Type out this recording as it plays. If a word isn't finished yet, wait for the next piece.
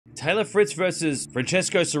Taylor Fritz versus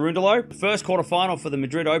Francisco Cerundolo, first quarterfinal for the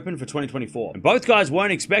Madrid Open for 2024. And both guys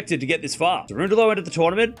weren't expected to get this far. Cerundolo entered the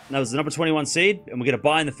tournament, and that was the number 21 seed, and we're going to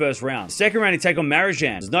buy in the first round. The second round, he take on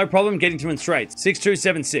Marijan. There's no problem getting to him straight. 6-2,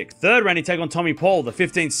 7-6. Third round, he take on Tommy Paul, the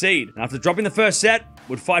 15th seed. And after dropping the first set,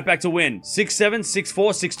 would fight back to win. 6-7, 6-4,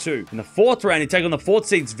 6-2. In the fourth round, he'd take on the 4th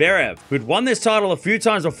seed Zverev, who'd won this title a few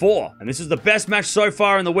times before. And this was the best match so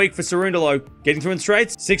far in the week for Cerundolo, getting to win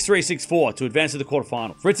straights, 6-3, 6-4 to advance to the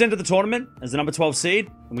quarterfinal. Fritz entered the tournament as the number 12 seed,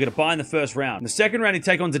 and we're going to buy in the first round. In the second round, he'd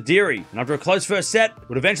take on Zadiri, and after a close first set,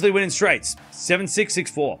 would eventually win in straights,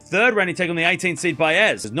 7-6, 6-4. Third round, he'd take on the 18th seed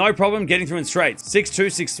Baez. There's no problem getting through in straights, 6-2,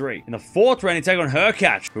 6-3. In the fourth round, he'd take on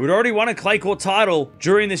Hurkacz, who had already won a clay court title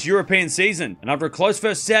during this European season. And after a close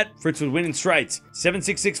first set, Fritz would win in straights,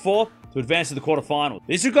 7-6, 6-4 to advance to the quarterfinal.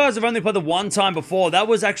 These two guys have only played the one time before. That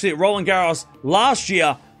was actually at Roland Garros last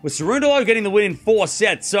year, with Cerundolo getting the win in 4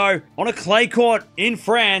 sets. So, on a clay court in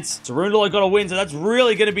France, Cerundolo got a win, so that's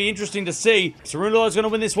really going to be interesting to see. Cerundolo's going to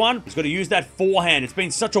win this one. He's got to use that forehand. It's been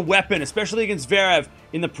such a weapon, especially against Zverev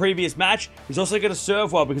in the previous match. He's also going to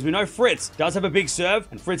serve well, because we know Fritz does have a big serve,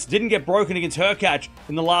 and Fritz didn't get broken against Hurkacz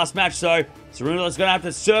in the last match, so Cerundolo's going to have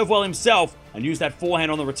to serve well himself and use that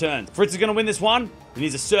forehand on the return. Fritz is going to win this one. He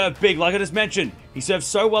needs to serve big, like I just mentioned. He served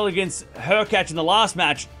so well against Hurkacz in the last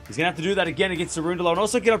match. He's going to have to do that again against Cerundolo, and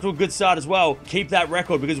also get up to a good start as well. Keep that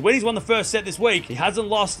record, because when he's won the first set this week, he hasn't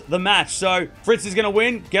lost the match. So Fritz is going to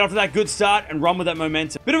win, get off to that good start, and run with that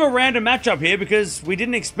momentum. Bit of a random matchup here, because we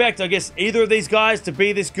didn't expect, I guess, either of these guys to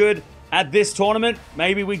be this good at this tournament.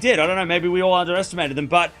 Maybe we did. I don't know. Maybe we all underestimated them,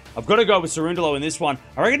 but I've got to go with Cerundolo in this one.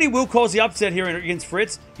 I reckon he will cause the upset here against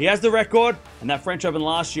Fritz. He has the record, and that French Open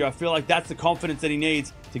last year, I feel like that's the confidence that he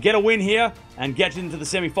needs to get a win here and get into the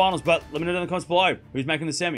semifinals. But let me know in the comments below who's making the semi.